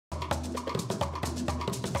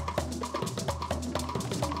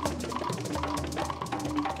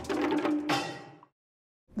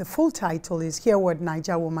The full title is Hear What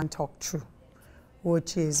Naija Woman Talk True,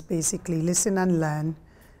 which is basically listen and learn,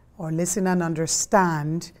 or listen and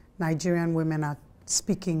understand Nigerian women are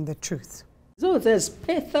speaking the truth. So there's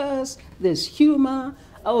pathos, there's humor,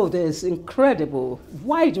 there's incredible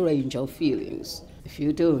wide range of feelings. If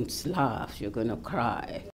you don't laugh, you're gonna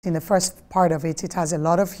cry. In the first part of it, it has a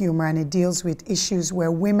lot of humor and it deals with issues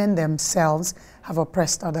where women themselves have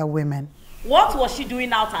oppressed other women. What was she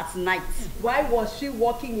doing out at night? Why was she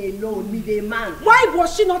walking alone with a man? Why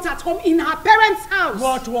was she not at home in her parents' house?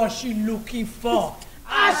 What was she looking for?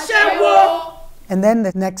 Ashewo! And then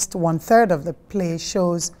the next 1/3 of the play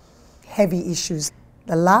shows heavy issues.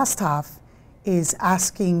 The last half is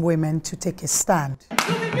asking women to take a stand.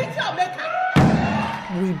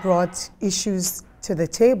 We brought issues to the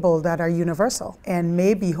table that are universal, and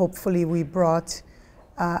maybe hopefully we brought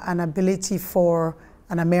an ability for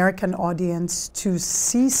an American audience to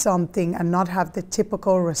see something and not have the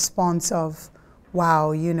typical response of,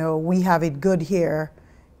 wow, you know, we have it good here,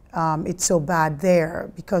 it's so bad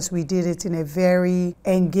there, because we did it in a very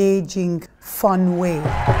engaging, fun way.